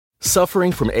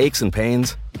Suffering from aches and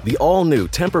pains? The all-new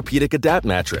Tempur-Pedic Adapt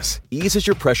mattress eases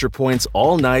your pressure points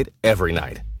all night, every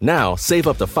night. Now, save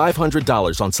up to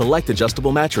 $500 on select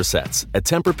adjustable mattress sets at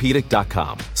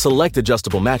TempurPedic.com. Select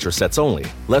adjustable mattress sets only.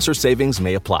 Lesser savings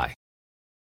may apply.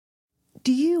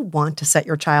 Do you want to set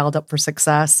your child up for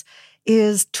success?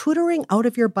 Is tutoring out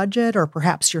of your budget, or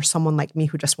perhaps you're someone like me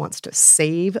who just wants to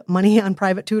save money on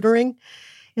private tutoring?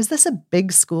 Is this a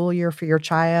big school year for your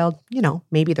child? You know,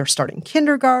 maybe they're starting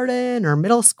kindergarten or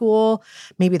middle school.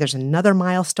 Maybe there's another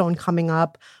milestone coming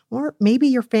up. Or maybe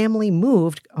your family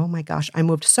moved. Oh my gosh, I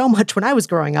moved so much when I was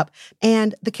growing up,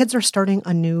 and the kids are starting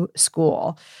a new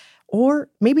school. Or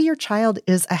maybe your child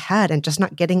is ahead and just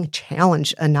not getting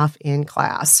challenged enough in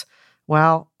class.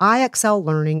 Well, IXL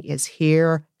Learning is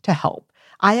here to help.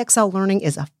 IXL Learning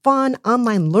is a fun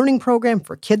online learning program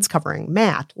for kids covering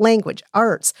math, language,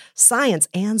 arts, science,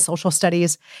 and social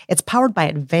studies. It's powered by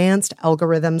advanced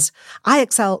algorithms.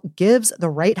 IXL gives the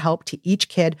right help to each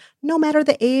kid, no matter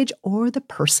the age or the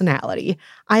personality.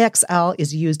 IXL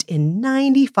is used in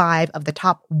 95 of the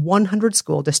top 100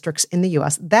 school districts in the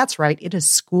U.S. That's right, it is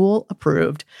school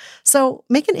approved. So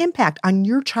make an impact on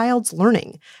your child's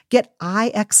learning. Get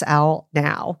IXL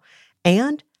now.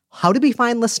 And How to Be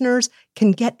Fine listeners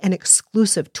can get an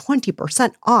exclusive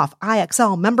 20% off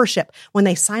IXL membership when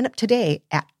they sign up today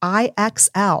at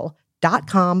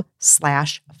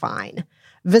IXL.com/fine.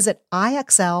 Visit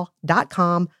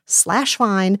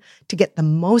IXL.com/fine to get the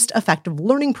most effective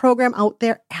learning program out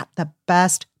there at the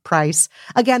best price.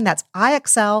 Again, that's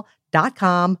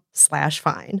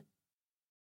IXL.com/fine.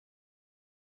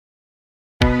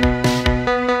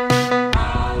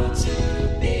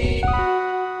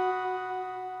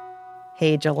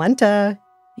 Hey, Jolenta.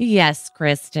 Yes,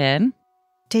 Kristen.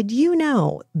 Did you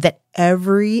know that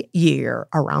every year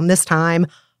around this time,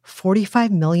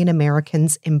 45 million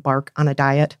Americans embark on a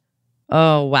diet?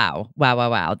 Oh, wow.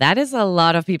 Wow. That is a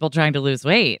lot of people trying to lose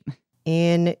weight.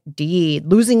 Indeed.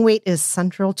 Losing weight is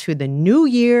central to the New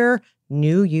Year,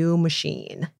 New You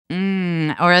machine.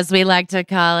 Or as we like to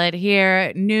call it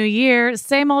here, New Year,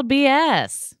 same old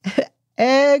BS.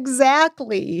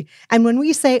 Exactly. And when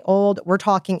we say old, we're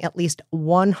talking at least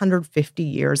 150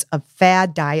 years of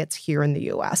fad diets here in the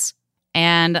U.S.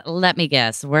 And let me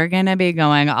guess, we're going to be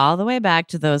going all the way back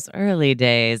to those early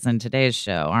days in today's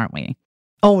show, aren't we?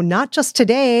 Oh, not just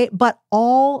today, but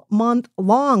all month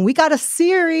long. We got a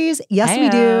series. Yes, we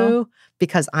do.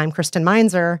 Because I'm Kristen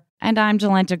Meinzer. And I'm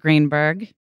Jolenta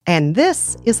Greenberg. And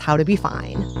this is How to Be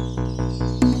Fine.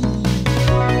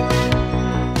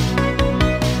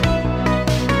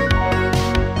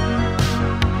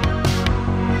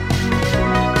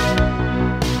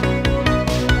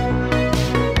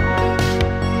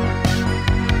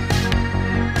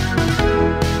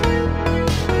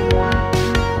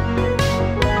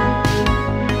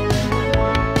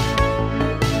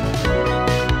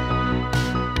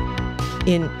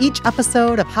 In each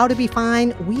episode of How to Be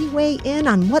Fine, we weigh in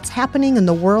on what's happening in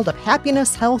the world of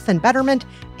happiness, health, and betterment,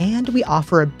 and we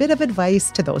offer a bit of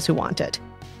advice to those who want it.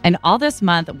 And all this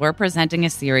month, we're presenting a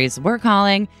series we're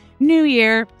calling New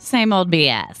Year, Same Old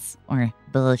BS, or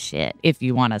bullshit, if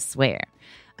you want to swear.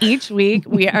 Each week,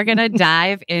 we are going to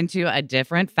dive into a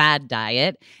different fad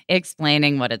diet,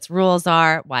 explaining what its rules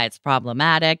are, why it's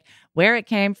problematic, where it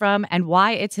came from, and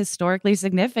why it's historically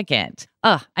significant.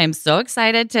 I'm so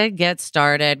excited to get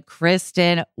started.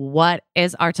 Kristen, what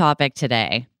is our topic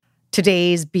today?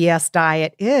 Today's BS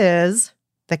diet is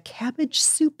the cabbage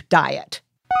soup diet.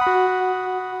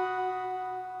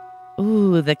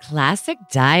 Ooh, the classic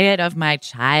diet of my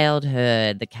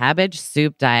childhood, the cabbage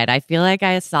soup diet. I feel like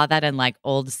I saw that in like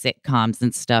old sitcoms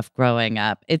and stuff growing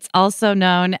up. It's also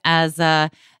known as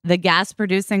the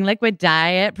gas-producing liquid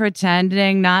diet,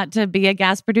 pretending not to be a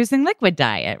gas-producing liquid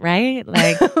diet, right?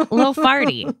 Like a little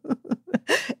farty.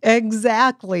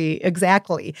 Exactly.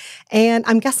 And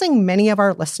I'm guessing many of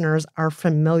our listeners are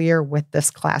familiar with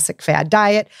this classic fad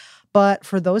diet. But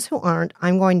for those who aren't,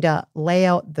 I'm going to lay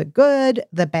out the good,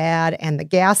 the bad, and the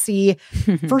gassy.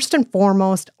 First and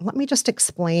foremost, let me just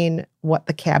explain what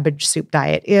the cabbage soup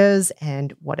diet is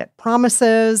and what it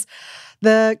promises.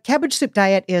 The cabbage soup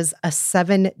diet is a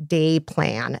 7-day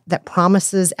plan that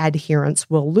promises adherents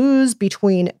will lose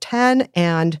between 10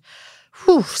 and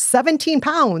 17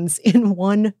 pounds in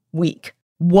 1 week.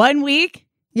 1 week?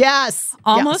 Yes.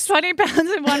 Almost 20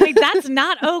 pounds in 1 week. That's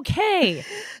not okay.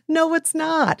 No, it's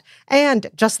not. And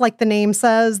just like the name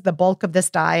says, the bulk of this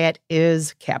diet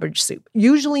is cabbage soup,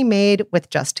 usually made with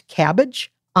just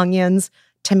cabbage, onions,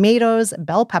 tomatoes,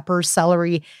 bell peppers,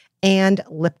 celery, and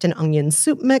Lipton onion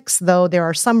soup mix, though there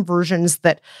are some versions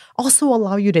that also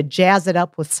allow you to jazz it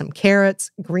up with some carrots,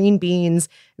 green beans,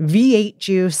 V8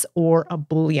 juice, or a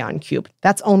bouillon cube.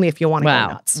 That's only if you want to go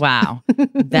nuts. Wow.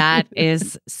 That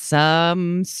is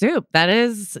some soup. That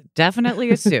is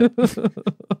definitely a soup.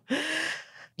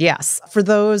 Yes. For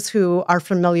those who are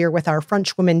familiar with our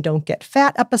French Women Don't Get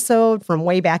Fat episode from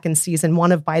way back in season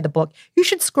 1 of By the Book, you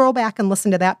should scroll back and listen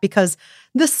to that because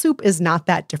this soup is not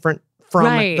that different from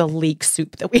the leek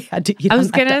soup that we had to eat. I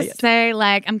was going to say,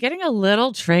 I'm getting a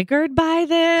little triggered by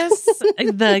this.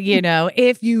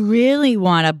 If you really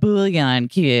want a bouillon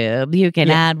cube, you can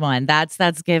add one.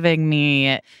 That's giving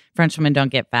me French Women Don't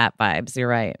Get Fat vibes. You're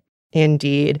right.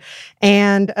 Indeed.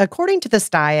 And according to this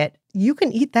diet, you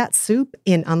can eat that soup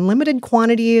in unlimited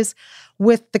quantities,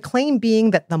 with the claim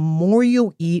being that the more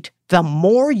you eat, the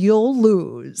more you'll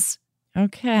lose.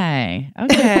 Okay.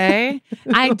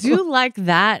 I do like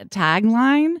that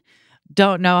tagline.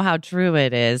 Don't know how true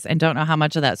it is and don't know how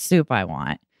much of that soup I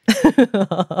want.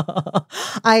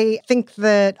 I think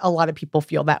that a lot of people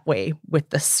feel that way with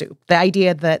the soup. The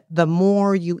idea that the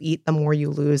more you eat, the more you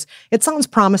lose. It sounds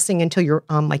promising until you're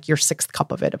on your 6th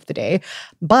cup of it of the day.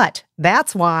 But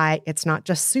that's why it's not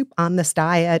just soup on this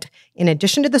diet. In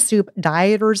addition to the soup,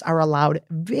 dieters are allowed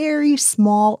very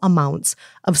small amounts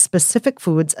of specific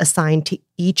foods assigned to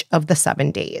each of the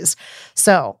 7 days.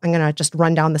 So I'm going to just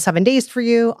run down the 7 days for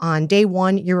you. On day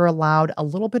 1, you're allowed a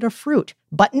little bit of fruit,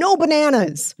 but no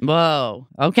bananas. Whoa.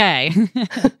 Okay.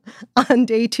 On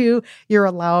day 2, you're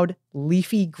allowed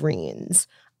leafy greens.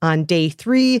 On day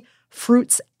 3,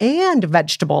 fruits and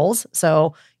vegetables.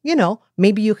 So,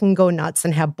 maybe you can go nuts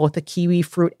and have both a kiwi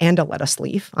fruit and a lettuce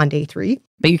leaf on day 3.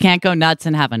 But you can't go nuts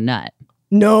and have a nut.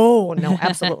 No,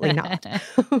 absolutely not.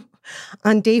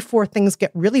 On day 4, things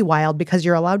get really wild because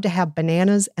you're allowed to have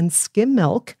bananas and skim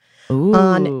milk. Ooh.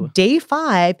 On day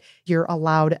 5, you're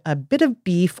allowed a bit of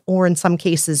beef, or in some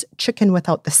cases, chicken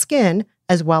without the skin,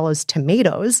 as well as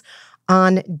tomatoes.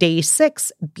 On day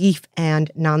 6, beef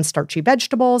and non-starchy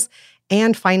vegetables.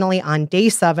 And finally, on day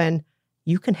 7,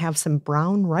 you can have some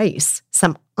brown rice,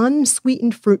 some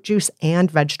unsweetened fruit juice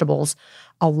and vegetables,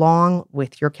 along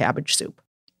with your cabbage soup.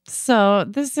 So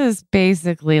this is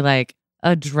basically like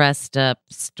a dressed up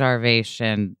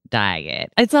starvation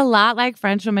diet. It's a lot like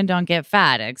French Women Don't Get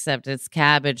Fat, except it's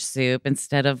cabbage soup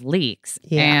instead of leeks.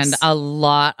 Yes. And a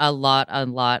lot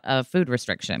of food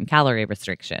restriction, calorie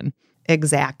restriction.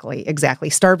 Exactly.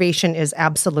 Starvation is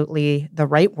absolutely the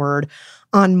right word.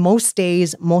 On most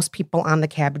days, most people on the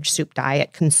cabbage soup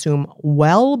diet consume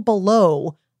well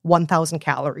below 1,000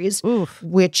 calories,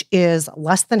 which is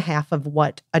less than half of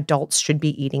what adults should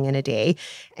be eating in a day.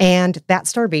 And that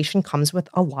starvation comes with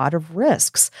a lot of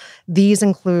risks. These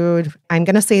include, I'm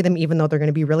going to say them even though they're going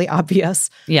to be really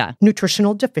obvious,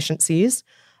 nutritional deficiencies,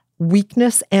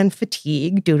 weakness and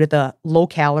fatigue due to the low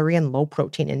calorie and low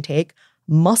protein intake,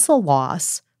 muscle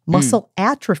loss, muscle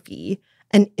atrophy,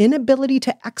 an inability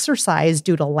to exercise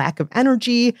due to lack of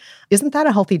energy. Isn't that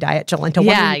a healthy diet, Jolenta?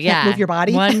 Yeah, you can't move your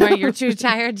body. One where you're too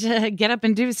tired to get up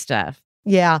and do stuff.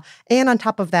 Yeah. And on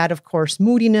top of that, of course,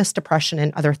 moodiness, depression,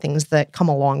 and other things that come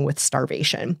along with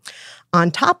starvation.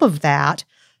 On top of that,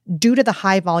 due to the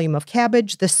high volume of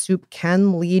cabbage, this soup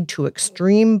can lead to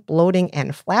extreme bloating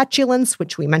and flatulence,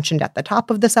 which we mentioned at the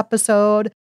top of this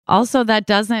episode. Also, that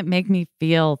doesn't make me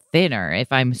feel thinner if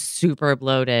I'm super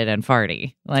bloated and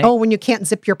farty. When you can't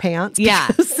zip your pants? Yeah.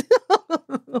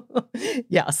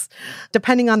 Yes.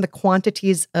 Depending on the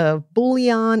quantities of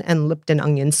bouillon and Lipton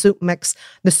onion soup mix,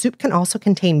 the soup can also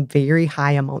contain very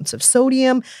high amounts of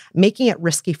sodium, making it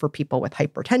risky for people with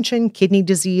hypertension, kidney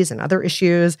disease, and other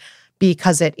issues.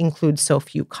 Because it includes so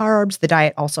few carbs, the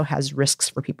diet also has risks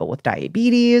for people with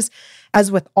diabetes.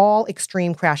 As with all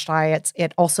extreme crash diets,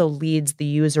 it also leads the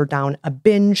user down a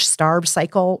binge starve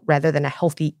cycle rather than a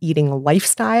healthy eating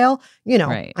lifestyle.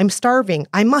 Right. I'm starving.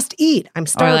 I must eat. I'm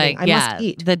starving. I must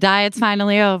eat. The diet's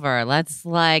finally over. Let's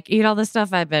eat all the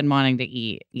stuff I've been wanting to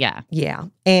eat. Yeah. Yeah.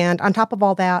 And on top of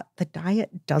all that, the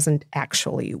diet doesn't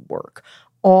actually work.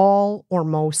 All or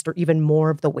most or even more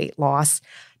of the weight loss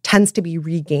tends to be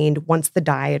regained once the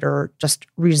dieter just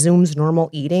resumes normal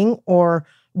eating, or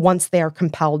once they are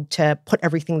compelled to put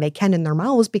everything they can in their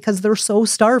mouths because they're so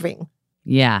starving.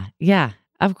 Yeah,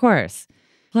 of course.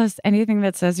 Plus, anything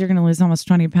that says you're going to lose almost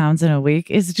 20 pounds in a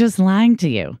week is just lying to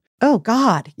you. Oh,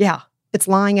 God. Yeah. It's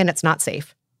lying and it's not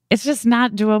safe. It's just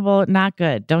not doable, not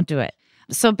good. Don't do it.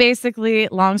 So basically,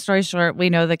 long story short, we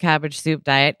know the cabbage soup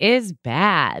diet is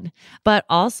bad, but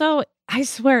also I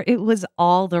swear it was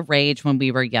all the rage when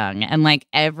we were young. And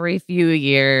every few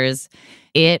years,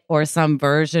 it or some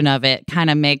version of it kind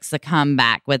of makes a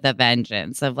comeback with a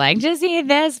vengeance of like, just eat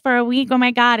this for a week. Oh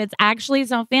my God, it's actually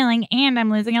so filling and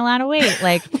I'm losing a lot of weight.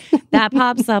 Like that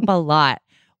pops up a lot.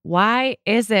 Why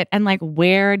is it? And like,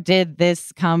 where did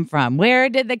this come from? Where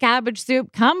did the cabbage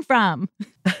soup come from?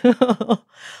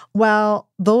 Well,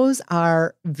 those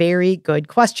are very good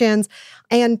questions.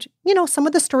 And, some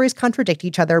of the stories contradict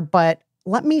each other, but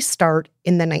let me start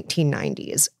in the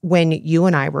 1990s when you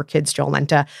and I were kids,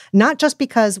 Jolenta, not just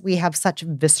because we have such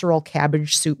visceral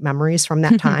cabbage soup memories from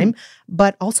that time,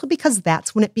 but also because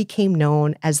that's when it became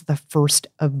known as the first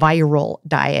viral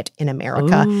diet in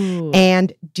America. Ooh.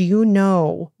 And do you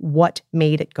know what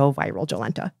made it go viral,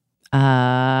 Jolenta?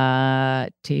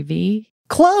 TV?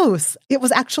 Close. It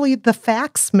was actually the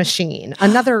fax machine,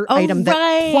 another item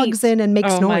that plugs in and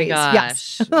makes noise. My gosh.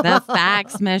 Yes. The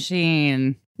fax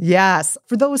machine. Yes.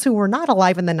 For those who were not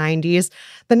alive in the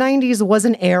 90s was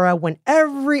an era when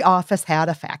every office had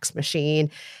a fax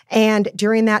machine. And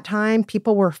during that time,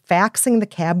 people were faxing the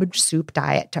cabbage soup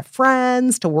diet to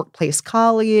friends, to workplace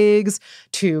colleagues,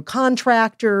 to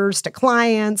contractors, to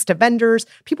clients, to vendors.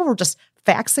 People were just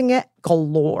faxing it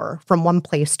galore from one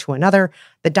place to another.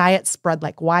 The diet spread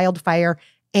like wildfire.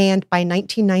 And by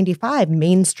 1995,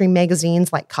 mainstream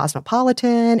magazines like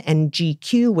Cosmopolitan and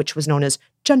GQ, which was known as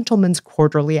Gentleman's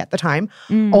Quarterly at the time,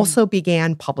 also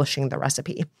began publishing the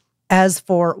recipe. As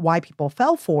for why people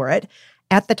fell for it,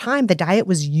 at the time, the diet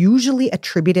was usually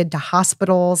attributed to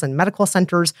hospitals and medical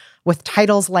centers with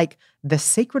titles like the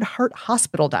Sacred Heart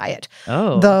Hospital Diet.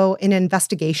 Oh. Though an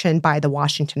investigation by the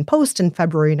Washington Post in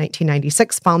February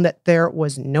 1996 found that there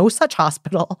was no such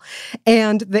hospital,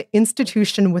 and the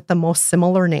institution with the most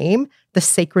similar name, the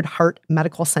Sacred Heart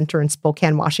Medical Center in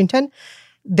Spokane, Washington,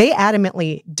 they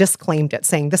adamantly disclaimed it,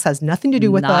 saying this has nothing to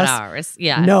do with us. Not ours.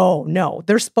 Yeah. No.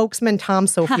 Their spokesman, Tom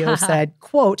Sofio, said,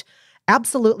 quote,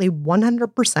 absolutely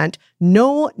 100%.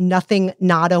 No, nothing,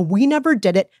 nada. We never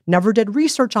did it, never did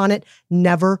research on it,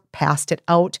 never passed it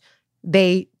out.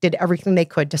 They did everything they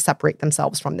could to separate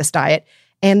themselves from this diet.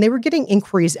 And they were getting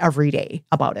inquiries every day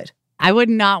about it. I would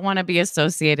not want to be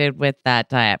associated with that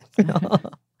diet.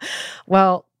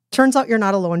 Well, turns out you're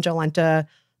not alone, Jolenta.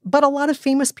 But a lot of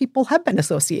famous people have been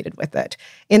associated with it.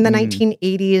 In the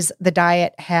 1980s, the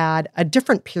diet had a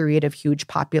different period of huge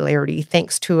popularity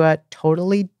thanks to a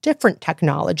totally different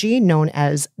technology known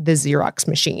as the Xerox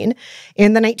machine.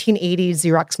 In the 1980s,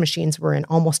 Xerox machines were in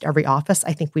almost every office.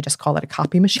 I think we just call it a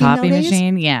copy machine nowadays.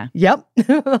 Machine, yeah. Yep.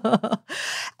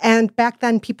 And back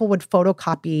then, people would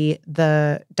photocopy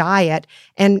the diet,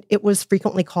 and it was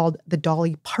frequently called the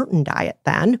Dolly Parton diet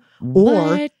then,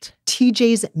 or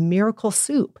TJ's Miracle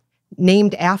Soup,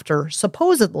 named after,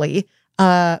 supposedly,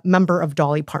 a member of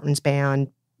Dolly Parton's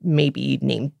band, maybe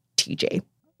named TJ.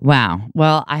 Wow.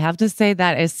 Well, I have to say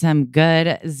that is some good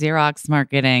Xerox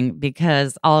marketing,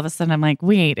 because all of a sudden I'm like,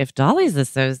 wait, if Dolly's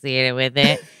associated with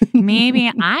it, maybe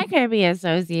I could be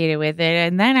associated with it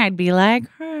and then I'd be like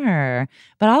her.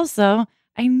 But also,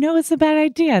 I know it's a bad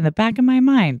idea in the back of my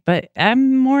mind, but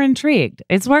I'm more intrigued.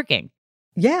 It's working.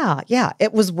 Yeah.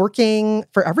 It was working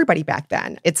for everybody back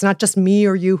then. It's not just me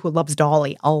or you who loves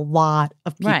Dolly. A lot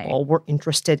of people were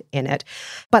interested in it.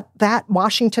 But that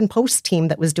Washington Post team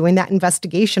that was doing that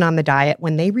investigation on the diet,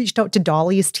 when they reached out to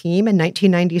Dolly's team in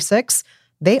 1996,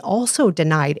 they also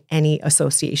denied any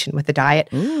association with the diet.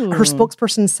 Ooh. Her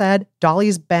spokesperson said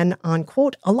Dolly's been on,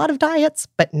 quote, a lot of diets,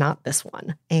 but not this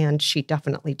one. And she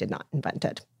definitely did not invent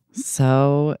it.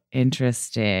 So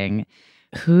interesting.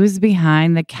 Who's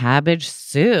behind the cabbage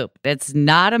soup? It's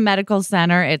not a medical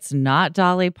center. It's not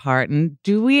Dolly Parton.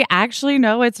 Do we actually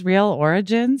know its real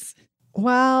origins?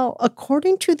 Well,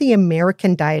 according to the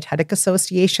American Dietetic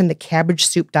Association, the cabbage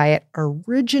soup diet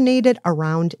originated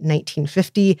around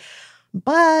 1950.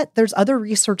 But there's other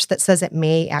research that says it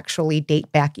may actually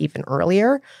date back even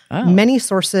earlier. Oh. Many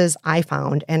sources I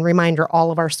found, and reminder,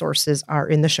 all of our sources are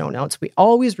in the show notes. We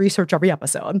always research every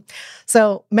episode.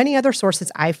 So many other sources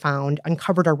I found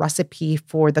uncovered a recipe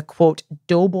for the, quote,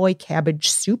 doughboy cabbage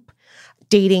soup,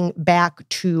 dating back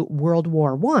to World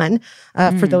War I.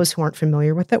 For those who aren't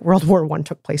familiar with it, World War I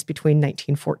took place between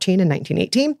 1914 and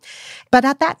 1918. But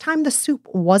at that time, the soup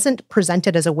wasn't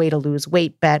presented as a way to lose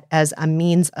weight, but as a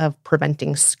means of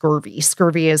preventing scurvy.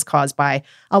 Scurvy is caused by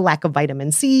a lack of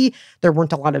vitamin C. There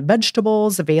weren't a lot of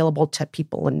vegetables available to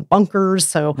people in bunkers.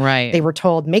 So they were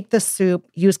told, make this soup,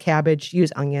 use cabbage,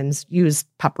 use onions, use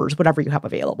peppers, whatever you have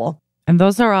available. And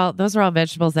those are all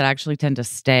vegetables that actually tend to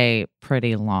stay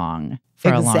pretty long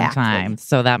for a long time.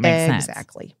 So that makes sense.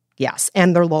 Exactly. Yes.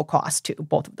 And they're low cost too,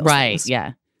 both of those things.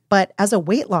 Yeah. But as a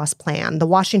weight loss plan, the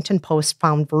Washington Post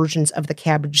found versions of the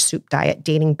cabbage soup diet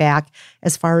dating back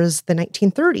as far as the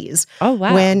 1930s. Oh,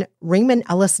 wow. When Raymond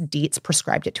Ellis Dietz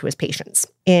prescribed it to his patients.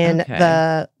 In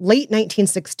the late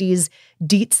 1960s,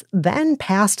 Dietz then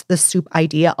passed the soup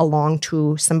idea along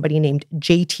to somebody named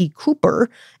J.T. Cooper,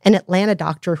 an Atlanta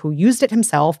doctor who used it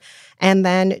himself. And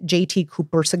then J.T.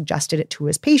 Cooper suggested it to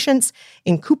his patients.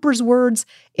 In Cooper's words,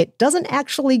 it doesn't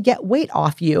actually get weight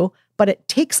off you, but it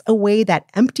takes away that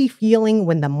empty feeling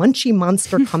when the munchy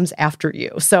monster comes after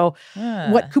you. So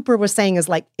what Cooper was saying is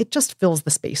like, it just fills the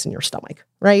space in your stomach,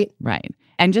 right? Right.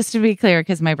 And just to be clear,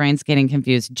 because my brain's getting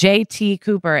confused, J.T.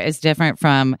 Cooper is different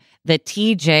from the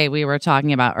TJ we were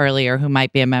talking about earlier, who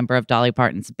might be a member of Dolly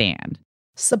Parton's band.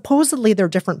 Supposedly they're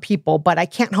different people, but I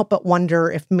can't help but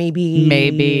wonder if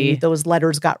maybe those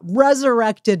letters got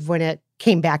resurrected when it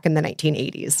came back in the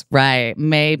 1980s. Right.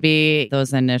 Maybe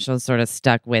those initials sort of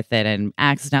stuck with it and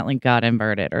accidentally got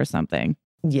inverted or something.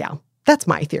 Yeah, that's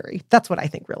my theory. That's what I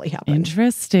think really happened.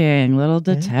 Interesting. Little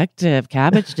detective,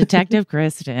 cabbage detective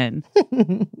Kristen.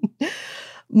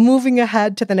 Moving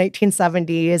ahead to the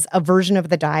 1970s, a version of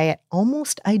the diet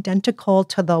almost identical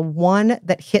to the one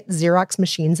that hit Xerox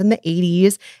machines in the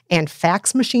 80s and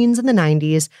fax machines in the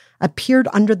 90s appeared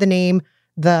under the name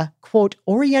the, quote,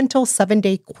 Oriental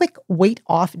 7-Day Quick Weight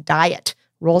Off Diet.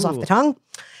 Rolls off the tongue.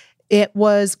 It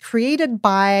was created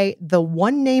by the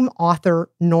one-name author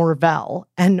Norvell,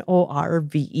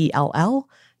 Norvell,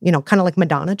 kind of like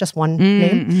Madonna, just one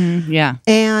name. Yeah.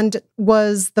 And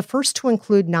was the first to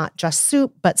include not just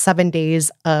soup, but 7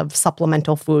 days of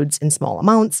supplemental foods in small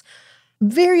amounts.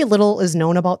 Very little is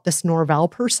known about this Norvell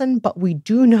person, but we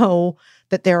do know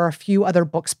that there are a few other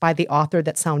books by the author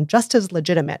that sound just as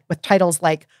legitimate, with titles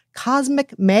like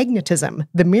Cosmic Magnetism,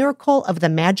 The Miracle of the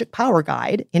Magic Power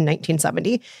Guide in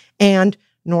 1970, and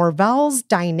Norvell's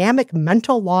Dynamic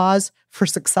Mental Laws for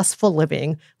Successful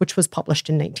Living, which was published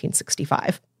in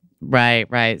 1965.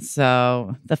 Right.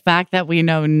 So the fact that we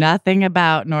know nothing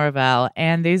about Norvell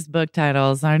and these book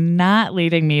titles are not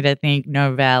leading me to think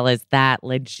Norvell is that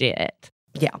legit.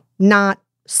 Yeah, not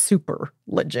super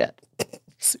legit.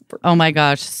 Super. Oh my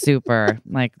gosh, super.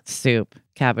 Like soup,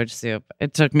 cabbage soup.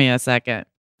 It took me a second.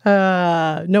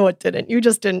 No, it didn't. You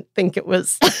just didn't think it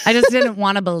was. I just didn't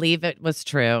want to believe it was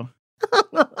true.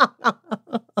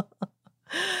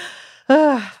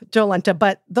 Jolenta,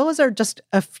 but those are just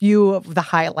a few of the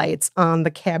highlights on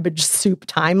the cabbage soup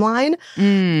timeline.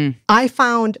 I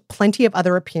found plenty of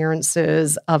other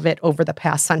appearances of it over the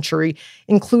past century,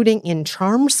 including in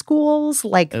charm schools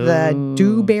like the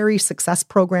Dewberry Success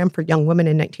Program for Young Women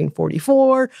in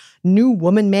 1944, New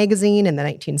Woman magazine in the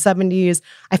 1970s.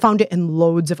 I found it in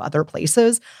loads of other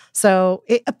places. So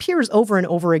it appears over and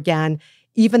over again,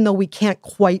 even though we can't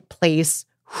quite place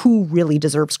who really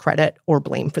deserves credit or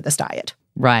blame for this diet.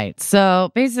 Right.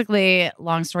 So basically,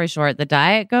 long story short, the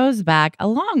diet goes back a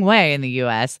long way in the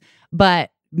U.S.,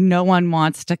 but no one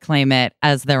wants to claim it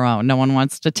as their own. No one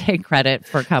wants to take credit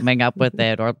for coming up with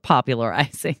it or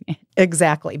popularizing it.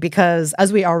 Exactly. Because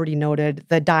as we already noted,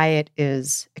 the diet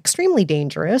is extremely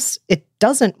dangerous. It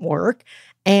doesn't work.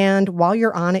 And while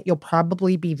you're on it, you'll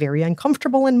probably be very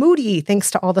uncomfortable and moody thanks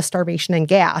to all the starvation and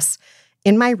gas.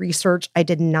 In my research, I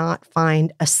did not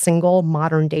find a single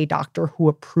modern-day doctor who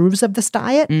approves of this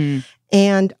diet,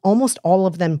 and almost all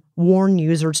of them warn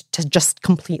users to just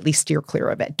completely steer clear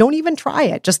of it. Don't even try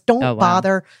it. Just don't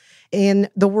bother. In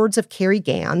the words of Carrie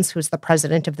Gans, who's the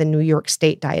president of the New York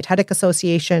State Dietetic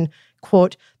Association,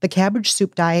 quote, "The cabbage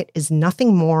soup diet is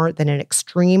nothing more than an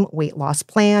extreme weight loss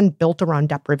plan built around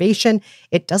deprivation.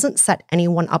 It doesn't set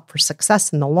anyone up for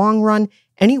success in the long run.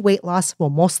 Any weight loss will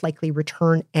most likely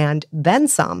return and then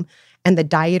some, and the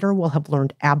dieter will have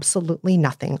learned absolutely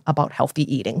nothing about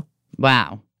healthy eating."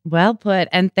 Wow. Well put.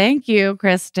 And thank you,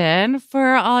 Kristen,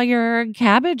 for all your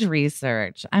cabbage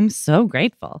research. I'm so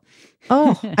grateful.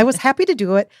 Oh, I was happy to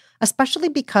do it, especially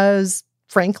because,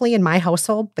 frankly, in my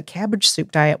household, the cabbage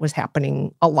soup diet was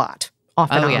happening a lot,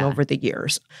 off and on over the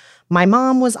years. My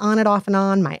mom was on it off and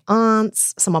on, my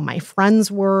aunts, some of my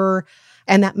friends were,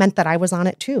 and that meant that I was on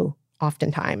it too.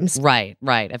 Oftentimes. Right.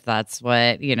 If that's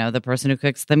what, the person who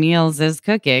cooks the meals is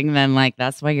cooking, then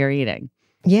that's what you're eating.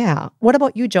 Yeah. What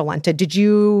about you, Jolenta? Did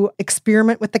you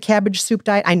experiment with the cabbage soup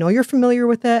diet? I know you're familiar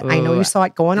with it. I know you saw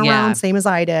it going around, same as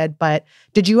I did, but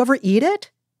did you ever eat it?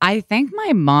 I think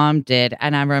my mom did,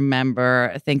 and I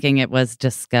remember thinking it was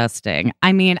disgusting.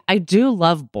 I mean, I do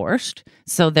love borscht,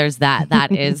 so there's that.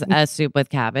 That is a soup with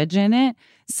cabbage in it.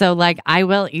 So, I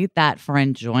will eat that for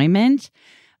enjoyment,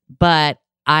 but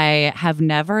I have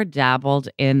never dabbled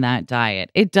in that diet.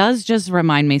 It does just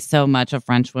remind me so much of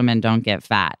French women don't get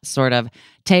fat. Sort of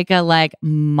take a like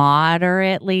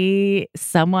moderately,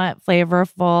 somewhat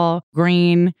flavorful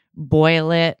green,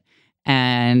 boil it,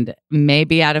 and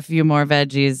maybe add a few more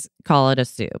veggies, call it a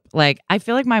soup. Like, I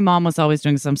feel like my mom was always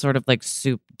doing some sort of like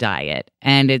soup diet,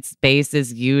 and its base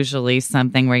is usually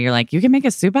something where you're like, you can make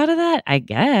a soup out of that? I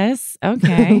guess.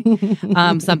 Okay.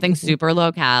 Something super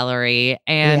low calorie.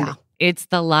 And Yeah. it's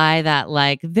the lie that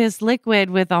like this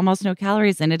liquid with almost no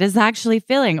calories in it is actually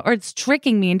filling, or it's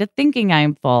tricking me into thinking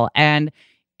I'm full. And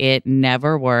it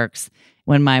never works.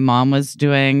 When my mom was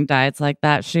doing diets like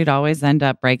that, she'd always end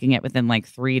up breaking it within like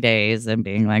 3 days and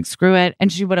being like, screw it.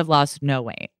 And she would have lost no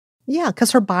weight. Yeah,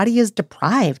 because her body is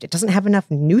deprived. It doesn't have enough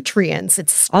nutrients.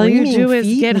 It's All you screaming, do is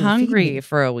 "Feed get me, feed hungry me."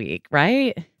 for a week,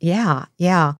 right? Yeah,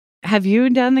 yeah. Have you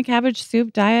done the cabbage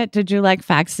soup diet? Did you like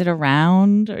fax it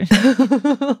around?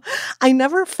 I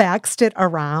never faxed it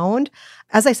around.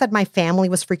 As I said, my family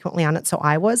was frequently on it, so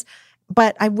I was.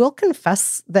 But I will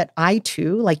confess that I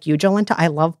too, like you, Jolenta, I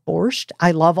love borscht.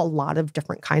 I love a lot of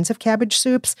different kinds of cabbage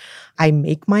soups. I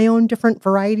make my own different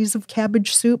varieties of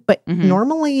cabbage soup, but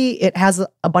normally it has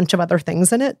a bunch of other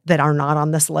things in it that are not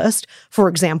on this list. For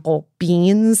example,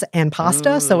 beans and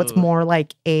pasta. So it's more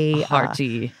like a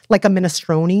Hearty. like a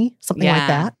minestrone, something like Yeah.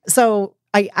 that. So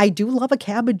I do love a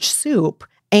cabbage soup,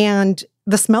 and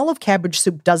the smell of cabbage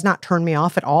soup does not turn me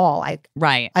off at all.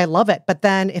 Right. I love it. But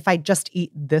then if I just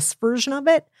eat this version of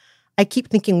it, I keep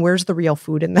thinking, where's the real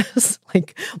food in this?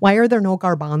 Like, why are there no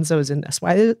garbanzos in this?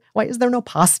 Why is there no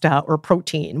pasta or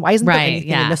protein? Why isn't there anything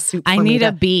in this soup? I for me need to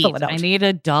a beet. fill it out? I need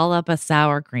a dollop of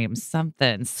sour cream,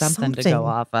 something to go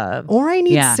off of. Or I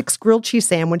need Yeah. 6 grilled cheese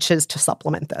sandwiches to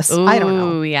supplement this. I don't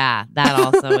know. Ooh, yeah. That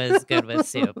also is good with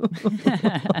soup.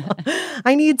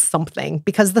 I need something,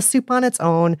 because the soup on its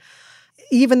own,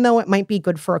 even though it might be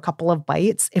good for a couple of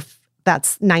bites, if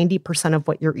that's 90% of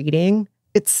what you're eating,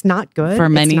 it's not good. For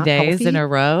It's many not days healthy. in a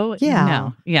row? Yeah.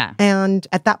 No. Yeah. And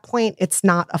at that point, it's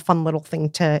not a fun little thing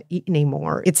to eat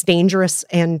anymore. It's dangerous,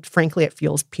 and frankly, it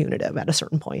feels punitive at a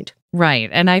certain point. Right.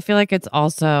 And I feel like it's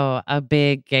also a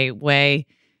big gateway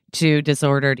to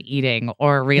disordered eating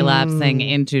or relapsing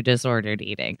into disordered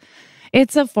eating.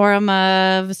 It's a form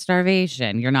of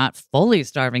starvation. You're not fully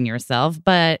starving yourself,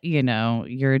 but,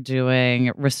 you're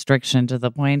doing restriction to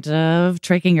the point of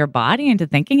tricking your body into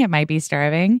thinking it might be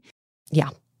starving. Yeah.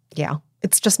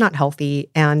 It's just not healthy.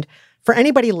 And for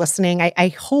anybody listening, I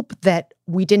hope that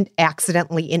we didn't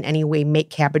accidentally in any way make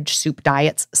cabbage soup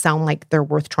diets sound like they're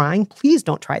worth trying. Please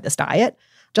don't try this diet.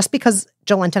 Just because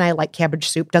Jolenta and I like cabbage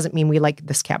soup doesn't mean we like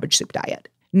this cabbage soup diet.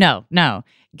 No.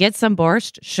 Get some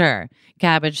borscht? Sure.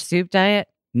 Cabbage soup diet?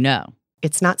 No.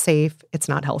 It's not safe. It's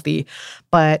not healthy.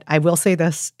 But I will say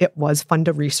this, it was fun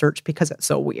to research because it's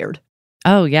so weird.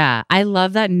 Oh, yeah. I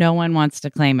love that no one wants to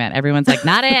claim it. Everyone's like,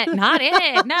 not it.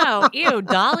 No. Ew,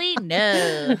 Dolly,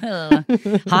 no.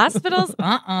 Hospitals?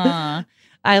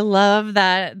 I love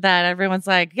that everyone's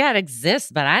like, yeah, it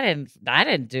exists, but I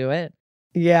didn't do it.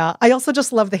 Yeah. I also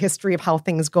just love the history of how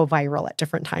things go viral at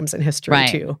different times in history,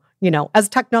 too. As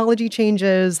technology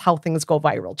changes, how things go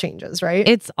viral changes, right?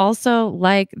 It's also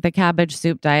like the cabbage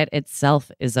soup diet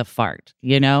itself is a fart,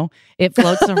 It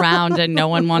floats around and no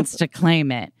one wants to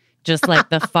claim it, just like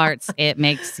the farts it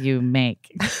makes you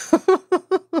make.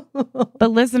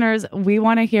 But listeners, we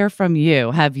want to hear from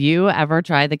you. Have you ever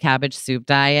tried the cabbage soup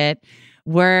diet?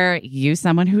 Were you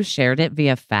someone who shared it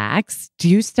via fax? Do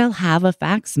you still have a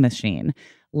fax machine?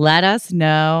 Let us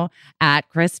know at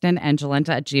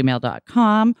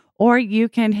KristenAndJolenta@gmail.com, or you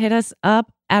can hit us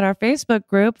up at our Facebook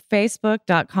group,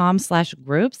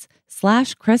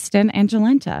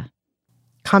 facebook.com/groups/KristenAndJolenta.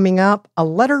 Coming up, a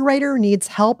letter writer needs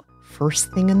help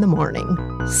first thing in the morning.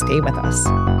 Stay with us.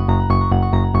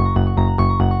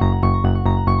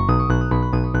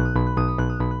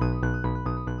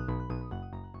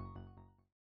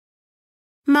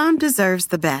 Mom deserves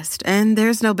the best, and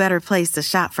there's no better place to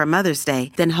shop for Mother's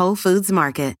Day than Whole Foods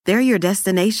Market. They're your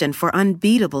destination for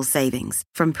unbeatable savings,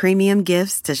 from premium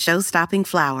gifts to show-stopping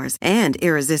flowers and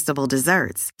irresistible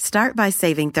desserts. Start by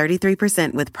saving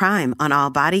 33% with Prime on all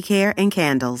body care and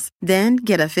candles. Then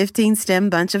get a 15-stem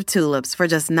bunch of tulips for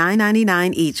just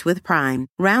 $9.99 each with Prime.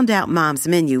 Round out Mom's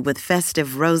menu with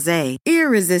festive rosé,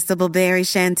 irresistible berry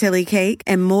chantilly cake,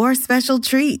 and more special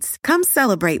treats. Come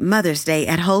celebrate Mother's Day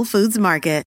at Whole Foods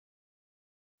Market.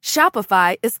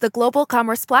 Shopify is the global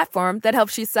commerce platform that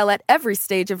helps you sell at every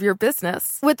stage of your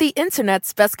business. With the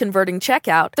internet's best converting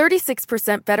checkout,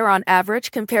 36% better on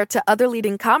average compared to other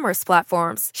leading commerce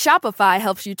platforms, Shopify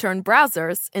helps you turn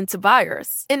browsers into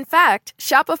buyers. In fact,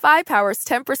 Shopify powers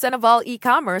 10% of all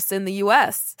e-commerce in the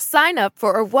U.S. Sign up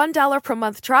for a $1 per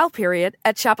month trial period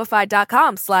at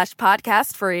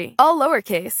shopify.com/podcast free. All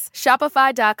lowercase,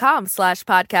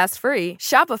 shopify.com/podcast free,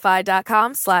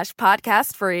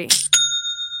 shopify.com/podcast free.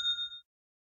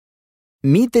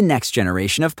 Meet the next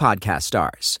generation of podcast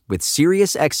stars with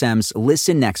SiriusXM's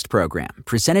Listen Next program,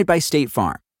 presented by State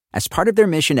Farm. As part of their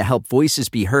mission to help voices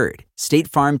be heard, State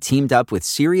Farm teamed up with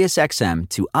SiriusXM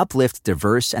to uplift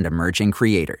diverse and emerging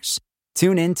creators.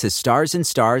 Tune in to Stars and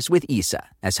Stars with Issa,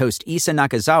 as host Issa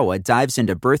Nakazawa dives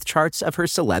into birth charts of her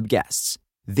celeb guests.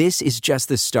 This is just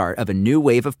the start of a new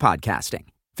wave of podcasting.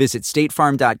 Visit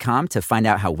statefarm.com to find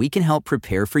out how we can help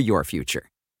prepare for your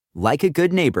future. Like a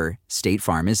good neighbor, State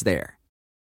Farm is there.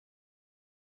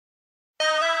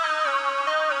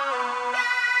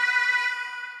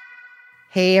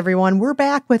 Hey everyone, we're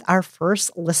back with our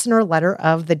first listener letter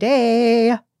of the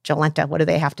day. Jolenta, what do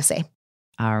they have to say?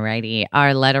 Alrighty.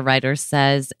 Our letter writer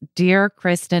says, Dear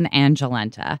Kristen and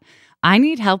Jolenta, I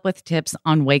need help with tips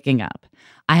on waking up.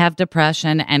 I have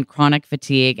depression and chronic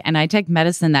fatigue, and I take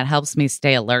medicine that helps me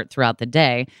stay alert throughout the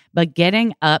day. But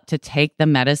getting up to take the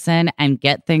medicine and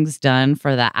get things done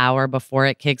for the hour before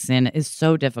it kicks in is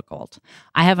so difficult.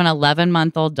 I have an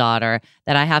 11-month-old daughter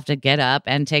that I have to get up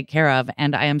and take care of,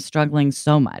 and I am struggling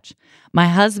so much. My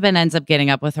husband ends up getting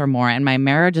up with her more, and my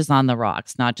marriage is on the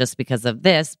rocks, not just because of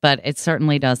this, but it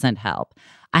certainly doesn't help.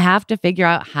 I have to figure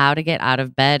out how to get out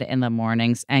of bed in the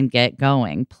mornings and get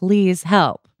going. Please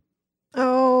help.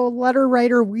 Oh, letter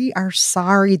writer, we are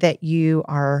sorry that you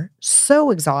are so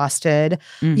exhausted.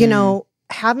 Mm-hmm. You know,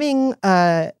 having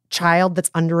a child that's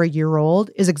under a year old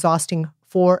is exhausting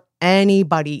for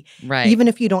anybody. Right. Even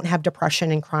if you don't have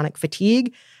depression and chronic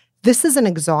fatigue, this is an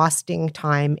exhausting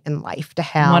time in life to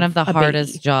have one of the a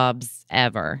hardest baby. jobs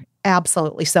ever.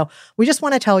 Absolutely. So we just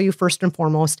want to tell you first and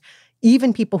foremost,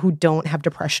 even people who don't have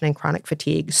depression and chronic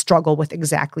fatigue struggle with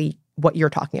exactly what you're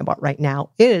talking about right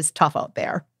now. It is tough out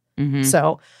there. Mm-hmm.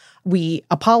 So we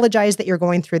apologize that you're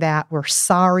going through that. We're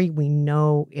sorry. We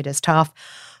know it is tough.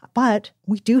 But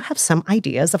we do have some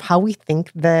ideas of how we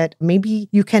think that maybe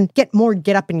you can get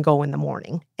up and go in the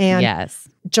morning. And yes.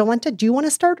 Jolenta, do you want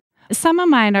to start? Some of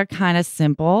mine are kind of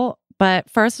simple. But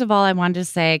first of all, I wanted to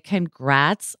say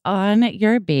congrats on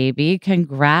your baby.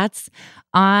 Congrats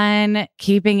on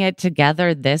keeping it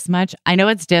together this much. I know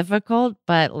it's difficult,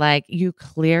 but like you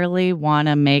clearly want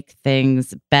to make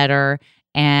things better.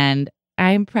 And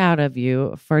I'm proud of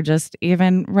you for just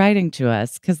even writing to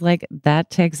us because like that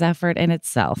takes effort in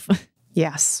itself.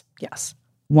 Yes, yes.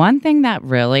 One thing that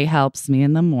really helps me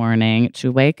in the morning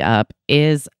to wake up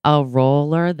is a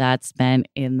roller that's been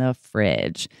in the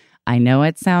fridge. I know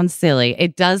it sounds silly.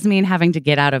 It does mean having to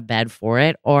get out of bed for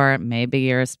it, or maybe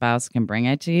your spouse can bring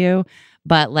it to you.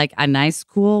 But like a nice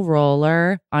cool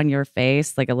roller on your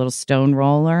face, like a little stone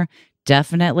roller,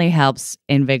 definitely helps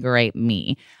invigorate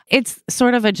me. It's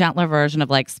sort of a gentler version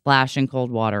of like splashing cold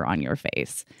water on your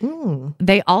face. Mm.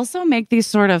 They also make these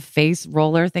sort of face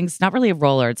roller things. Not really a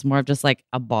roller. It's more of just like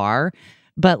a bar.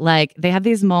 But like they have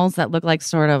these molds that look like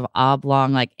sort of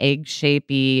oblong, like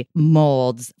egg-shapey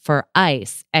molds for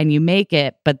ice. And you make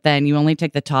it, but then you only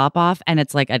take the top off and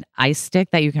it's like an ice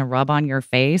stick that you can rub on your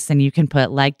face. And you can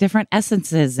put like different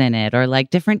essences in it or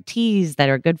like different teas that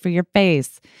are good for your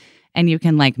face. And you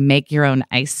can like make your own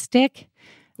ice stick.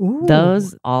 Ooh.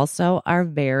 Those also are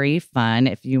very fun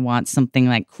if you want something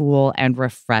like cool and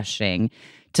refreshing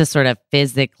to sort of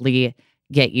physically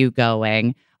get you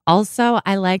going. Also,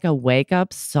 I like a wake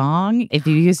up song. If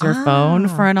you use your phone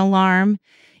for an alarm,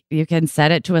 you can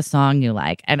set it to a song you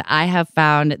like. And I have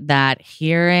found that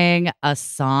hearing a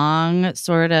song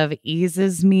sort of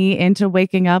eases me into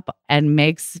waking up and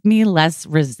makes me less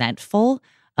resentful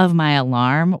of my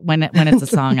alarm when it's a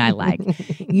song I like.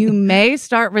 You may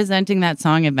start resenting that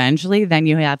song eventually, then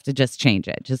you have to just change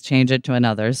it. Just change it to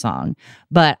another song.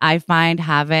 But I find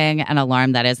having an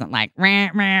alarm that isn't like rah,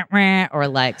 rah, rah, or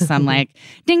like some like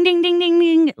ding, ding, ding, ding,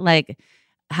 ding, like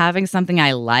having something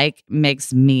I like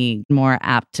makes me more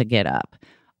apt to get up.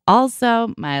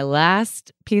 Also, my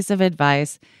last piece of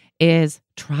advice is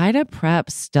try to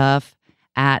prep stuff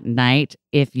at night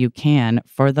if you can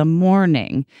for the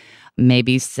morning.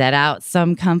 Maybe set out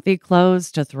some comfy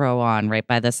clothes to throw on right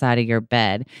by the side of your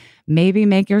bed. Maybe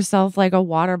make yourself like a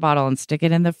water bottle and stick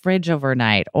it in the fridge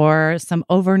overnight, or some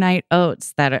overnight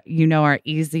oats that are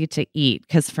easy to eat.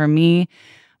 Because for me,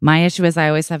 My issue is I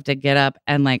always have to get up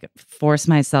and like force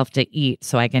myself to eat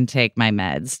so I can take my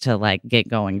meds to like get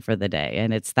going for the day.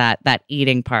 And it's that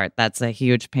eating part that's a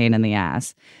huge pain in the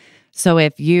ass. So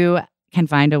if you can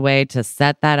find a way to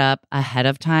set that up ahead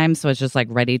of time so it's just like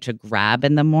ready to grab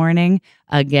in the morning,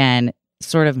 again,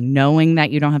 sort of knowing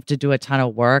that you don't have to do a ton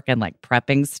of work and like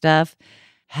prepping stuff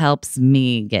helps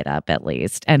me get up at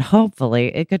least. And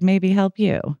hopefully it could maybe help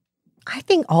you. I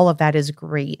think all of that is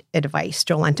great advice,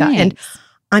 Jolenta. Thanks. And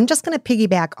I'm just going to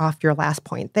piggyback off your last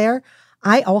point there.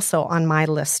 I also, on my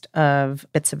list of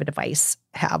bits of advice,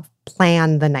 have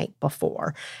plan the night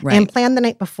before. Right. And plan the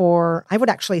night before, I would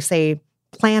actually say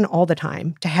plan all the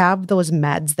time to have those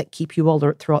meds that keep you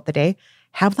alert throughout the day.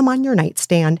 Have them on your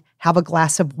nightstand, have a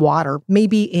glass of water,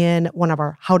 maybe in one of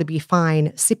our How to Be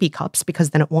Fine sippy cups, because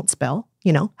then it won't spill,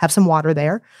 have some water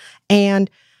there. And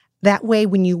that way,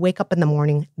 when you wake up in the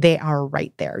morning, they are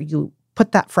right there. You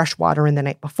put that fresh water in the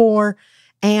night before.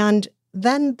 And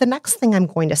then the next thing I'm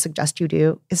going to suggest you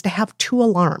do is to have 2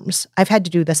 alarms. I've had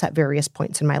to do this at various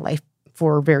points in my life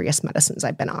for various medicines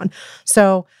I've been on.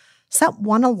 So set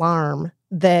one alarm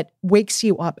that wakes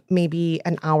you up maybe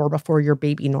an hour before your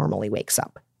baby normally wakes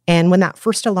up. And when that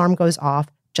first alarm goes off,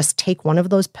 just take one of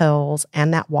those pills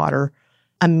and that water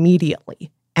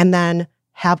immediately. And then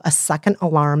have a second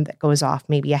alarm that goes off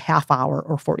maybe a half hour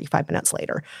or 45 minutes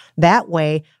later. That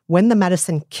way, when the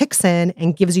medicine kicks in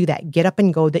and gives you that get up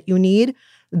and go that you need,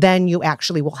 then you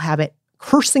actually will have it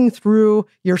coursing through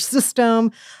your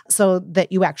system so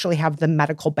that you actually have the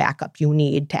medical backup you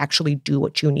need to actually do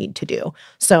what you need to do.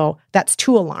 So that's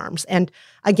 2 alarms. And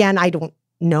again, I don't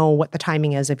know what the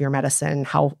timing is of your medicine,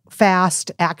 how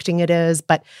fast acting it is,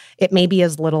 but it may be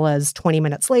as little as 20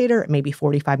 minutes later, it may be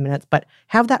 45 minutes, but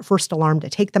have that first alarm to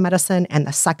take the medicine and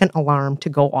the second alarm to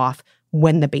go off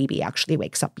when the baby actually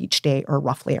wakes up each day or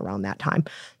roughly around that time.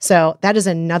 So that is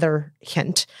another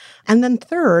hint. And then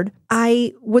third,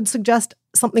 I would suggest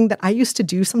something that I used to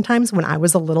do sometimes when I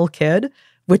was a little kid,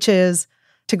 which is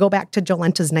to go back to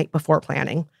Jolenta's night before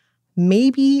planning.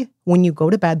 Maybe when you go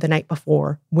to bed the night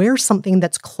before, wear something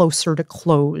that's closer to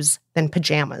clothes than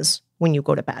pajamas when you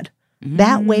go to bed.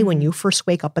 That way, when you first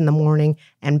wake up in the morning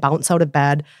and bounce out of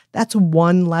bed, that's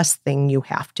one less thing you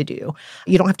have to do.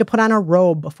 You don't have to put on a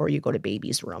robe before you go to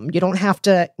baby's room. You don't have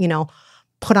to,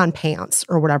 put on pants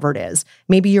or whatever it is.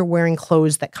 Maybe you're wearing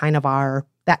clothes that kind of are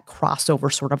that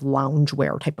crossover sort of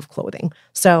loungewear type of clothing.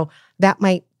 So that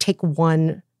might take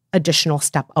one additional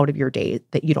step out of your day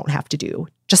that you don't have to do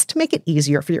just to make it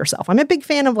easier for yourself. I'm a big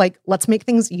fan of let's make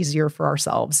things easier for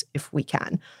ourselves if we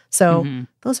can. So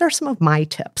those are some of my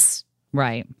tips.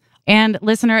 Right. And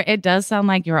listener, it does sound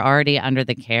like you're already under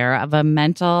the care of a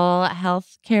mental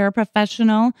health care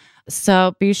professional.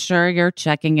 So be sure you're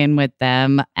checking in with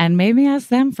them and maybe ask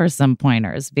them for some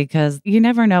pointers because you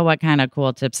never know what kind of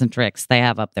cool tips and tricks they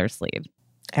have up their sleeve.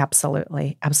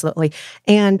 Absolutely. Absolutely.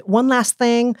 And one last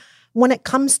thing, when it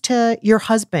comes to your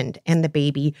husband and the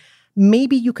baby,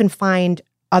 maybe you can find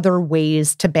other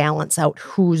ways to balance out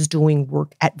who's doing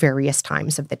work at various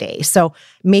times of the day. So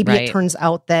maybe it turns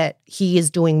out that he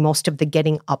is doing most of the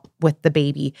getting up with the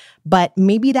baby, but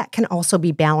maybe that can also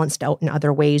be balanced out in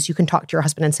other ways. You can talk to your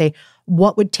husband and say,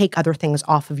 what would take other things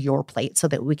off of your plate so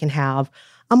that we can have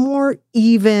a more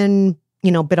even,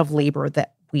 bit of labor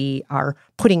that we are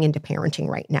putting into parenting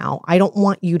right now. I don't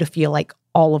want you to feel like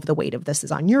all of the weight of this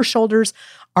is on your shoulders.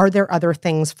 Are there other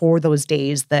things for those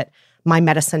days that my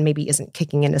medicine maybe isn't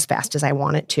kicking in as fast as I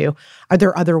want it to? Are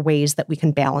there other ways that we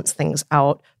can balance things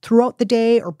out throughout the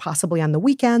day or possibly on the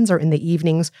weekends or in the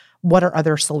evenings? What are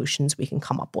other solutions we can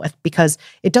come up with? Because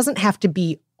it doesn't have to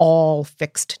be all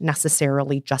fixed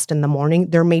necessarily just in the morning.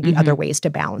 There may be other ways to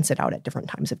balance it out at different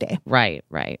times of day. Right.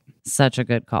 Such a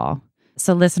good call.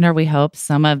 So listener, we hope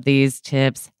some of these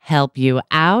tips help you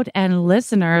out. And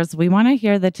listeners, we want to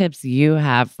hear the tips you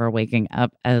have for waking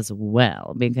up as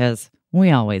well, because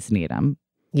we always need them.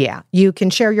 Yeah, you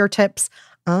can share your tips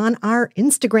on our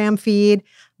Instagram feed.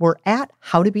 We're at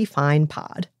How to Be Fine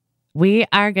Pod. We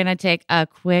are going to take a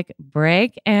quick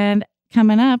break, and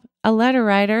coming up, a letter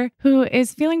writer who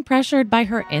is feeling pressured by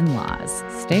her in-laws.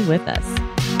 Stay with us.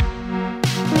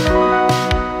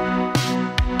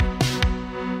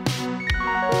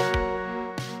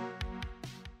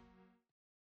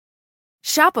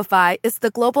 Shopify is the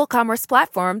global commerce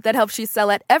platform that helps you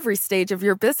sell at every stage of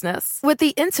your business. With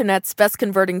the internet's best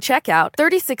converting checkout,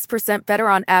 36% better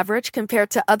on average compared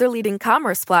to other leading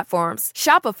commerce platforms,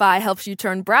 Shopify helps you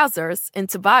turn browsers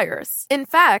into buyers. In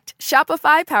fact,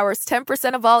 Shopify powers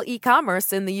 10% of all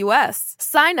e-commerce in the U.S.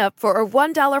 Sign up for a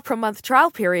 $1 per month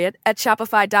trial period at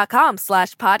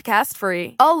shopify.com/podcast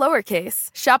free. All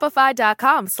lowercase,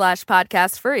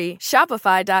 shopify.com/podcast free,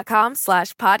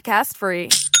 shopify.com/podcast free.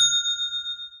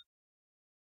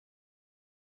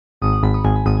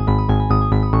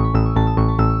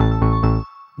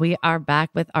 We are back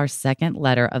with our second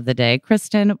letter of the day.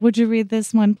 Kristen, would you read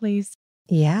this one, please?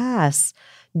 Yes.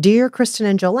 Dear Kristen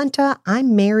and Jolenta,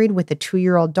 I'm married with a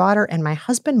 2-year-old daughter and my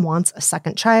husband wants a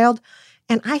second child.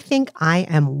 And I think I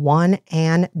am one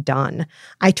and done.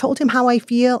 I told him how I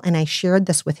feel and I shared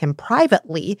this with him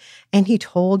privately and he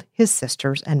told his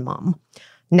sisters and mom.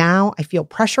 Now I feel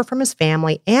pressure from his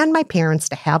family and my parents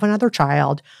to have another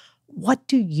child. What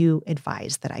do you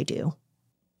advise that I do?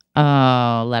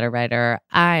 Oh, letter writer,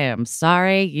 I am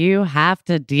sorry you have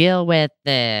to deal with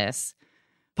this.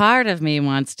 Part of me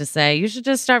wants to say you should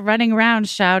just start running around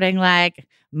shouting like,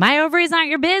 my ovaries aren't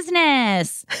your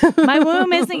business. My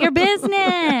womb isn't your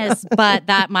business. But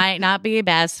that might not be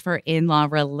best for in-law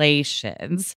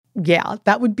relations. Yeah,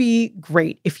 that would be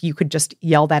great if you could just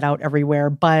yell that out everywhere.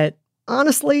 But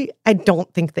honestly, I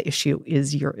don't think the issue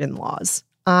is your in-laws.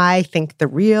 I think the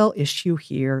real issue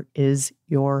here is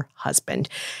your husband.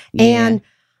 Yeah. And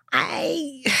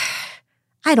I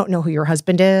don't know who your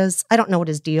husband is. I don't know what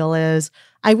his deal is.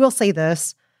 I will say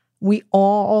this. We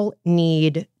all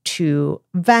need to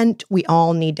vent. We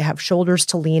all need to have shoulders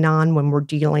to lean on when we're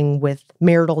dealing with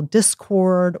marital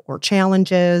discord or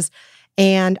challenges.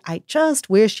 And I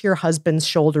just wish your husband's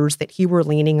shoulders that he were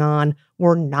leaning on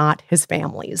were not his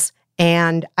family's.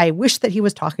 And I wish that he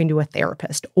was talking to a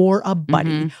therapist or a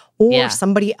buddy or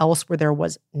somebody else where there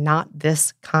was not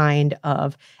this kind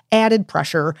of added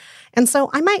pressure. And so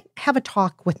I might have a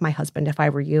talk with my husband if I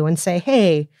were you and say,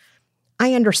 hey,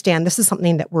 I understand this is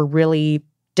something that we're really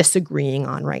disagreeing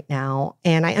on right now.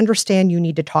 And I understand you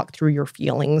need to talk through your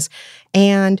feelings.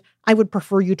 And I would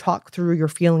prefer you talk through your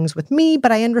feelings with me,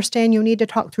 but I understand you need to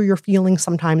talk through your feelings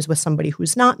sometimes with somebody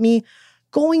who's not me.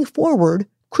 Going forward,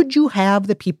 could you have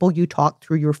the people you talk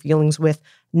through your feelings with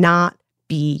not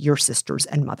be your sisters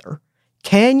and mother?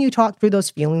 Can you talk through those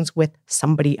feelings with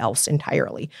somebody else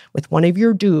entirely? With one of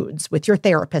your dudes, with your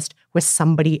therapist, with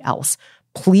somebody else?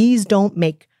 Please don't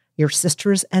make your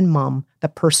sisters and mom the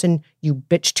person you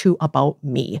bitch to about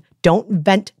me. Don't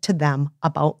vent to them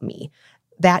about me.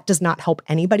 That does not help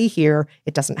anybody here.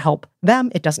 It doesn't help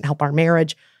them. It doesn't help our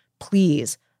marriage.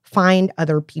 Please find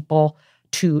other people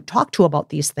to talk to about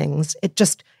these things. It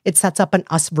sets up an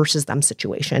us versus them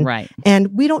situation. Right.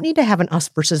 And we don't need to have an us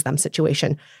versus them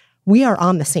situation. We are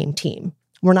on the same team.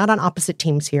 We're not on opposite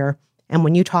teams here. And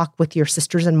when you talk with your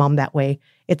sisters and mom that way,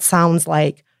 it sounds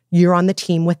like you're on the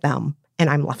team with them and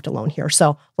I'm left alone here.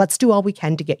 So let's do all we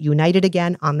can to get united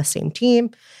again on the same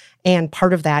team. And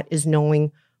part of that is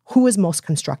knowing who is most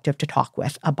constructive to talk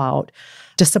with about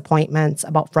disappointments,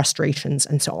 about frustrations,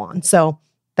 and so on. So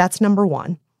that's number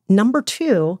one. Number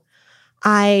two,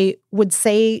 I would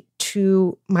say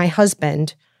to my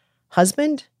husband,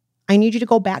 I need you to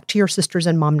go back to your sisters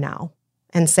and mom now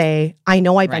and say, I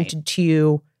know I vented to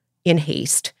you in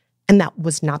haste, and that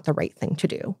was not the right thing to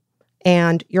do.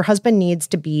 And your husband needs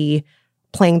to be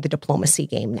playing the diplomacy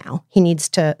game now. He needs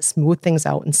to smooth things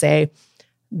out and say,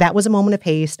 that was a moment of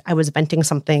haste. I was venting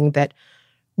something that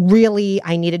really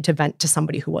I needed to vent to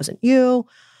somebody who wasn't you.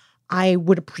 I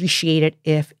would appreciate it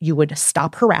if you would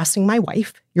stop harassing my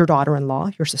wife, your daughter-in-law,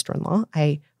 your sister-in-law.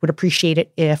 I would appreciate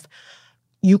it if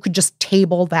you could just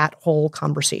table that whole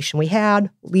conversation we had,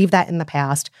 leave that in the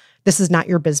past. This is not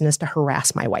your business to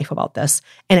harass my wife about this.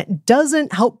 And it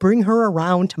doesn't help bring her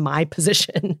around to my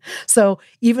position. So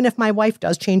even if my wife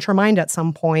does change her mind at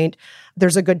some point,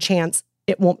 there's a good chance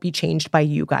it won't be changed by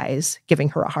you guys giving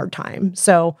her a hard time.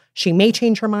 So she may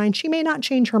change her mind. She may not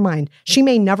change her mind. She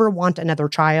may never want another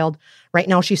child. Right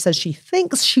now, she says she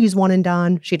thinks she's one and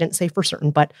done. She didn't say for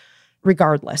certain, but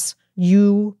regardless,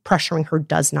 you pressuring her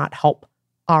does not help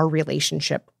our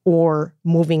relationship or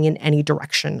moving in any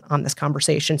direction on this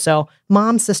conversation. So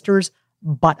mom, sisters,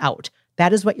 butt out.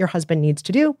 That is what your husband needs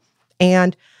to do.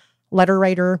 And letter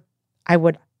writer, I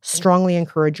would strongly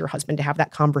encourage your husband to have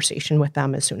that conversation with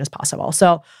them as soon as possible.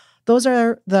 So those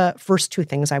are the first two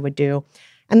things I would do.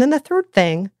 And then the third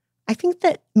thing, I think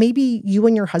that maybe you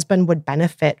and your husband would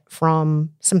benefit from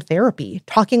some therapy,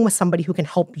 talking with somebody who can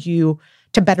help you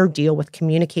to better deal with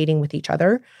communicating with each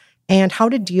other and how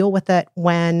to deal with it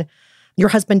when Your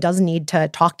husband does need to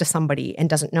talk to somebody and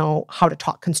doesn't know how to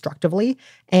talk constructively,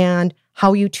 and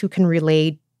how you two can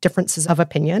relay differences of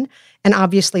opinion. And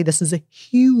obviously, this is a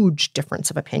huge difference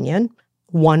of opinion,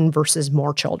 one versus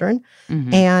more children.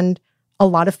 Mm-hmm. And a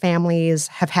lot of families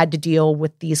have had to deal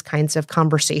with these kinds of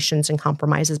conversations and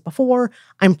compromises before.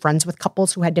 I'm friends with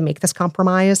couples who had to make this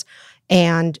compromise,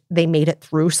 and they made it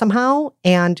through somehow.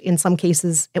 And in some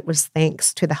cases, it was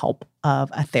thanks to the help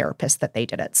of a therapist that they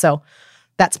did it. So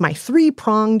that's my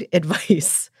 3-pronged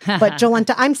advice. But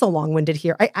Jolenta, I'm so long-winded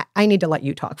here. I need to let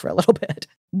you talk for a little bit.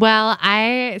 Well,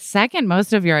 I second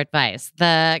most of your advice.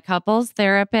 The couples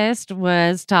therapist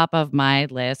was top of my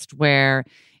list, where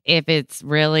if it's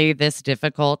really this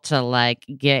difficult to like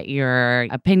get your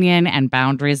opinion and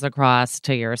boundaries across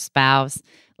to your spouse,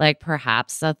 like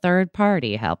perhaps a third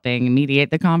party helping mediate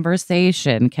the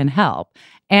conversation can help.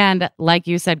 And like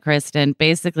you said, Kristen,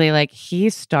 basically like he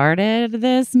started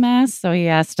this mess, so he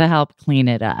has to help clean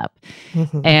it up.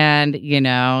 Mm-hmm. And, you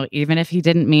know, even if he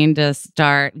didn't mean to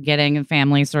start getting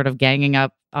family sort of ganging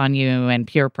up on you and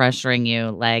peer pressuring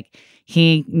you, like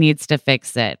he needs to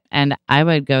fix it. And I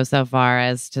would go so far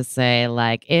as to say,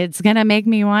 like, it's going to make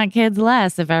me want kids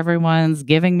less if everyone's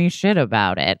giving me shit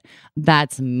about it.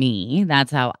 That's me. That's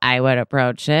how I would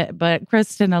approach it. But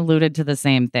Kristen alluded to the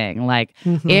same thing. Like,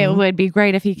 it would be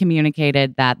great if he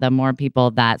communicated that the more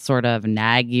people that sort of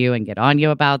nag you and get on you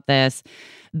about this,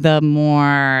 the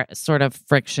more sort of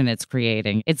friction it's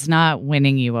creating. It's not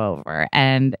winning you over.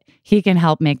 And he can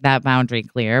help make that boundary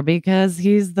clear because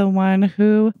he's the one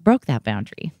who broke that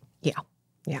boundary. Yeah.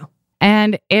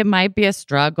 And it might be a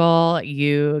struggle.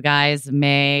 You guys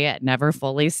may never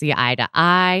fully see eye to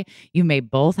eye. You may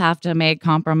both have to make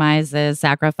compromises,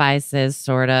 sacrifices,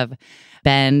 sort of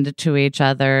bend to each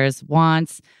other's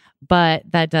wants. But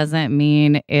that doesn't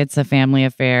mean it's a family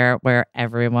affair where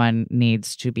everyone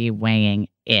needs to be weighing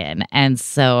in. And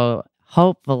so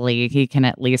hopefully he can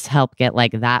at least help get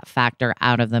like that factor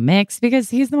out of the mix because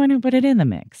he's the one who put it in the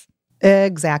mix.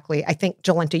 Exactly. I think,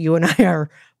 Jolenta, you and I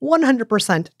are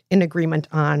 100% in agreement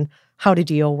on how to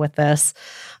deal with this.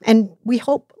 And we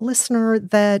hope, listener,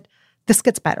 that this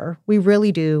gets better. We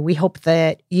really do. We hope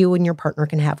that you and your partner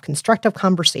can have constructive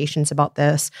conversations about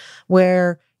this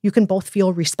where you can both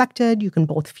feel respected, you can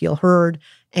both feel heard,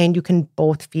 and you can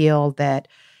both feel that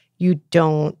you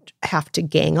don't have to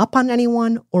gang up on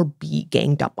anyone or be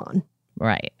ganged up on.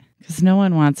 Right. Because no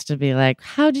one wants to be like,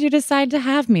 how'd you decide to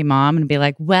have me, Mom? And be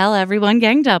like, well, everyone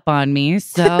ganged up on me,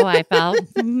 so I felt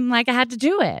like I had to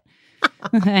do it.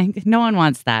 Like, no one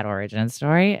wants that origin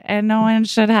story, and no one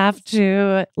should have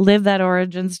to live that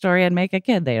origin story and make a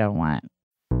kid they don't want.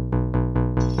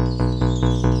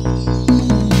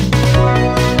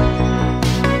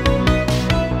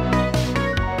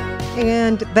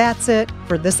 And that's it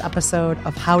for this episode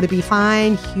of How to Be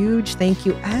Fine. Huge thank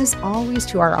you, as always,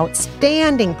 to our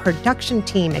outstanding production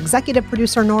team, executive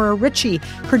producer Nora Ritchie,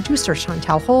 producer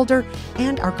Chantel Holder,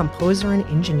 and our composer and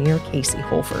engineer Casey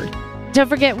Holford. Don't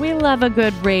forget, we love a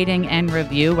good rating and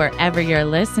review wherever you're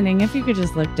listening. If you could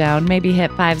just look down, maybe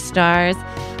hit 5 stars,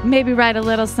 maybe write a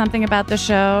little something about the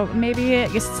show, maybe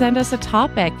send us a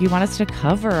topic you want us to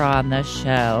cover on the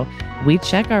show. We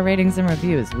check our ratings and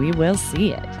reviews. We will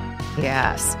see it.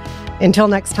 Yes. Until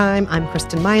next time, I'm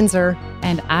Kristen Meinzer.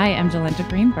 And I am Jolenta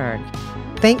Greenberg.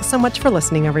 Thanks so much for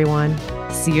listening, everyone.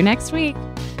 See you next week.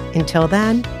 Until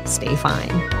then, stay fine.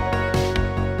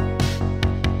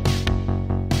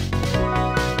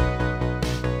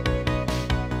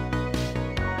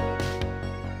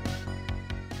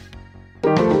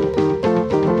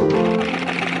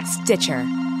 Stitcher.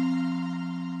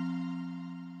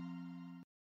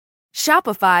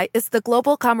 Shopify is the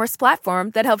global commerce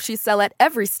platform that helps you sell at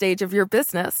every stage of your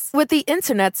business. With the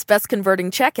internet's best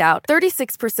converting checkout,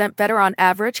 36% better on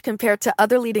average compared to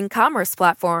other leading commerce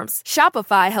platforms,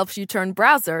 Shopify helps you turn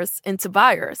browsers into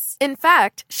buyers. In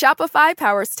fact, Shopify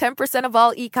powers 10% of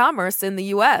all e-commerce in the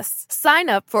U.S. Sign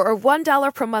up for a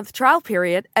 $1 per month trial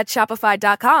period at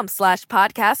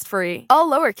shopify.com/podcastfree. All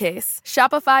lowercase,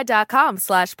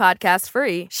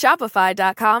 shopify.com/podcastfree,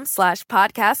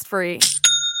 shopify.com/podcastfree.